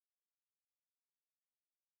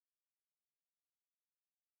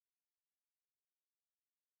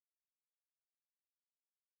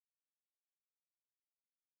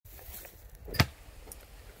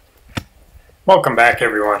Welcome back,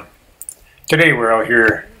 everyone. Today we're out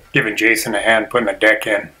here giving Jason a hand putting the deck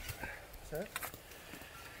in.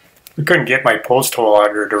 We couldn't get my post hole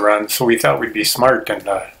auger to run, so we thought we'd be smart and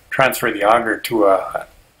transfer the auger to a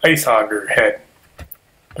ice auger head.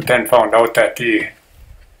 But then found out that the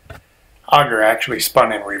auger actually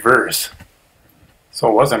spun in reverse, so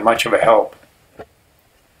it wasn't much of a help.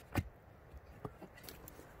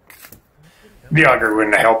 The auger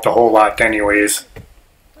wouldn't have helped a whole lot anyways.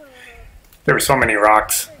 There were so many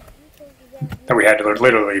rocks that we had to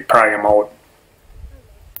literally pry them out.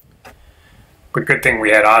 But good thing we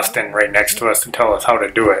had Austin right next to us to tell us how to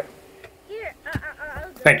do it.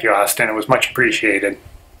 Thank you, Austin. It was much appreciated.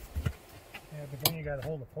 Yeah, but then you gotta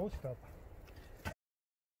hold the post up.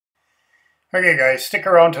 Okay guys, stick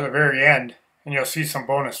around to the very end and you'll see some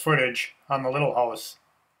bonus footage on the little house.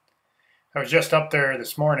 I was just up there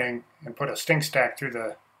this morning and put a stink stack through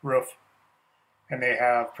the roof, and they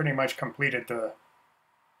have pretty much completed the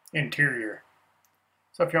interior.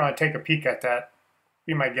 So if you want to take a peek at that,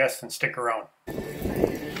 be my guest and stick around.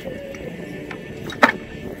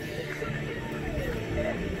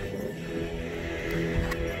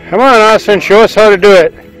 Come on, Austin, show us how to do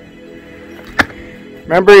it.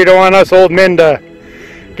 Remember, you don't want us old men to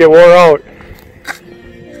get wore out.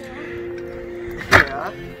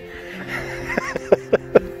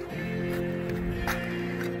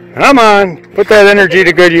 Come on, put that energy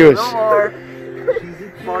to good use. No more.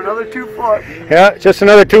 For another 2 foot. Yeah, just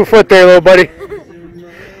another 2 foot there, little buddy.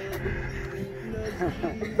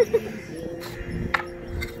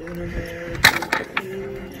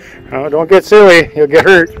 Oh, don't get silly, you'll get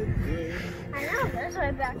hurt. I know, that's why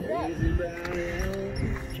I backed away.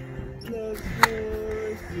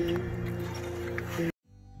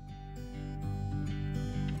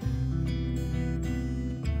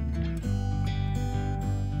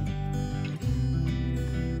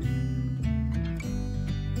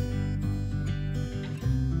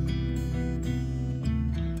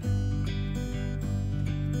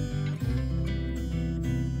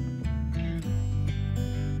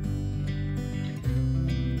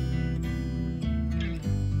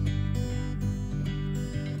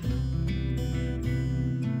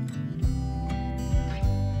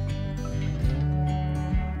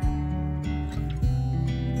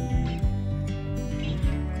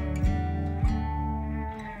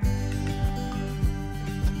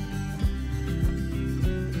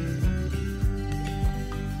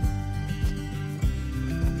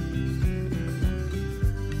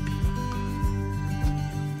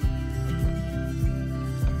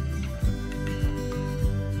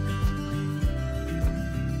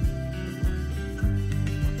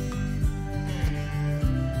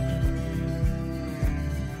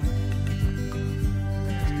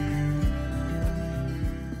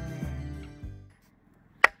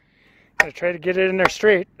 Gotta try to get it in there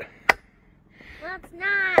straight. Well, it's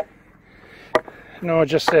not. No,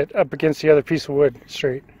 just sit up against the other piece of wood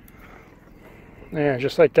straight. Yeah,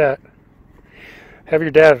 just like that. Have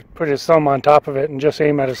your dad put his thumb on top of it and just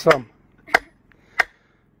aim at his thumb.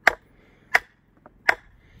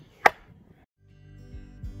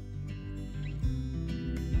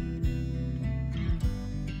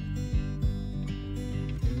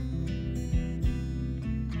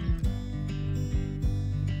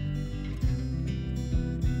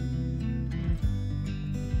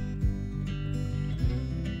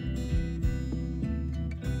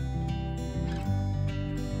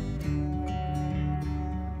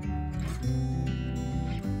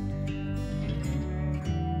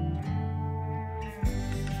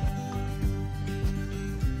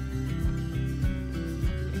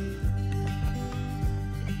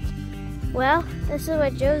 Well, this is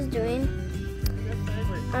what Joe's doing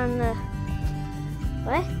on the,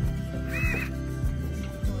 what?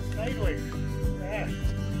 Sideways.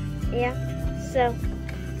 Yeah, so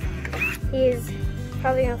he's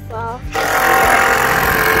probably gonna fall.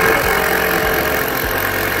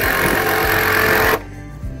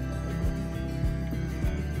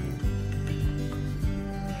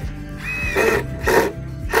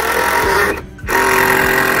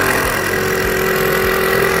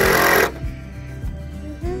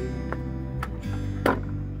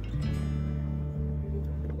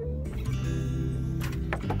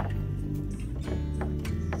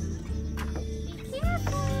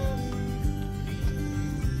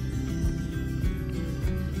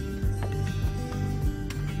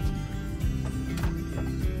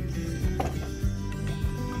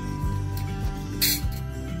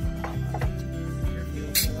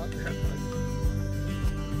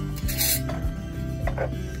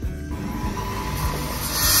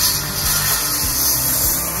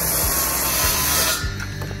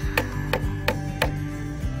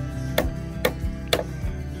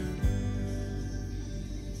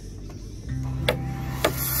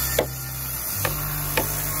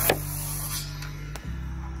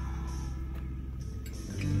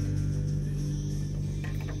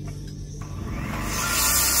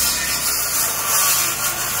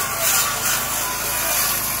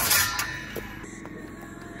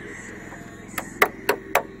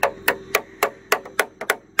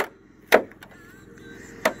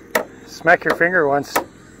 smack your finger once.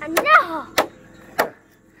 No!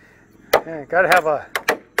 Yeah, gotta have a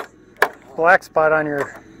black spot on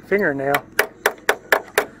your fingernail.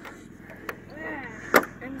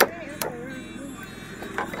 I'm doing it with the wrong hand.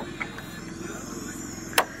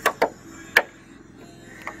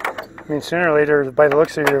 I mean, sooner or later, by the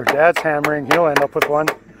looks of your dad's hammering, he'll end up with one.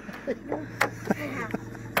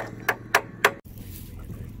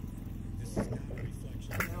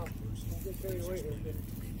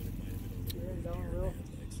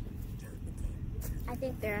 I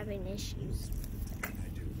think they're having issues.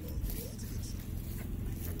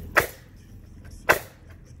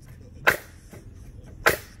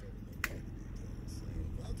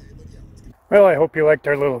 Well, I hope you liked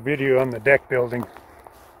our little video on the deck building.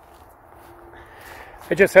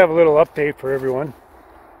 I just have a little update for everyone.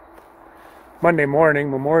 Monday morning,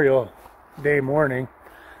 Memorial Day morning,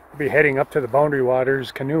 I'll be heading up to the Boundary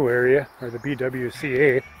Waters canoe area, or the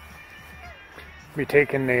BWCAW. Be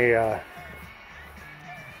taking a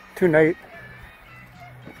 2-night,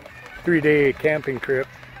 3-day camping trip,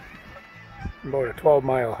 about a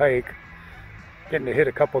 12-mile hike, getting to hit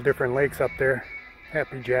a couple different lakes up there,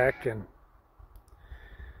 Happy Jack and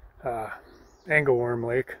Angleworm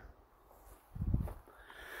Lake.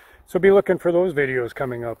 So be looking for those videos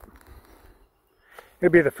coming up.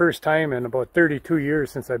 It'll be the first time in about 32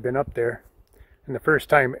 years since I've been up there, and the first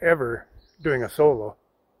time ever doing a solo.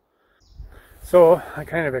 So I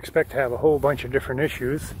kind of expect to have a whole bunch of different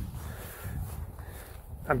issues.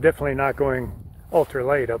 I'm definitely not going ultra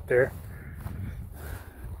light up there.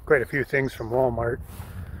 Quite a few things from Walmart.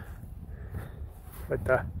 But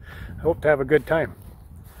I hope to have a good time.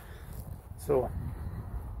 So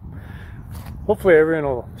hopefully everyone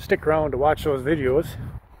will stick around to watch those videos.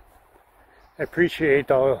 I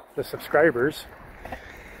appreciate all the subscribers,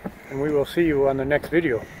 and we will see you on the next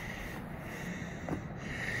video.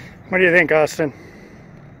 What do you think, Austin?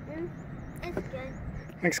 It's good.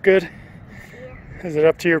 Looks good? Yeah. Is it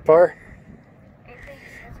up to your par? I think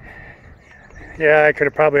so. Yeah, I could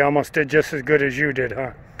have probably almost did just as good as you did,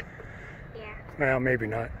 huh? Yeah. Well, maybe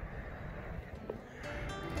not.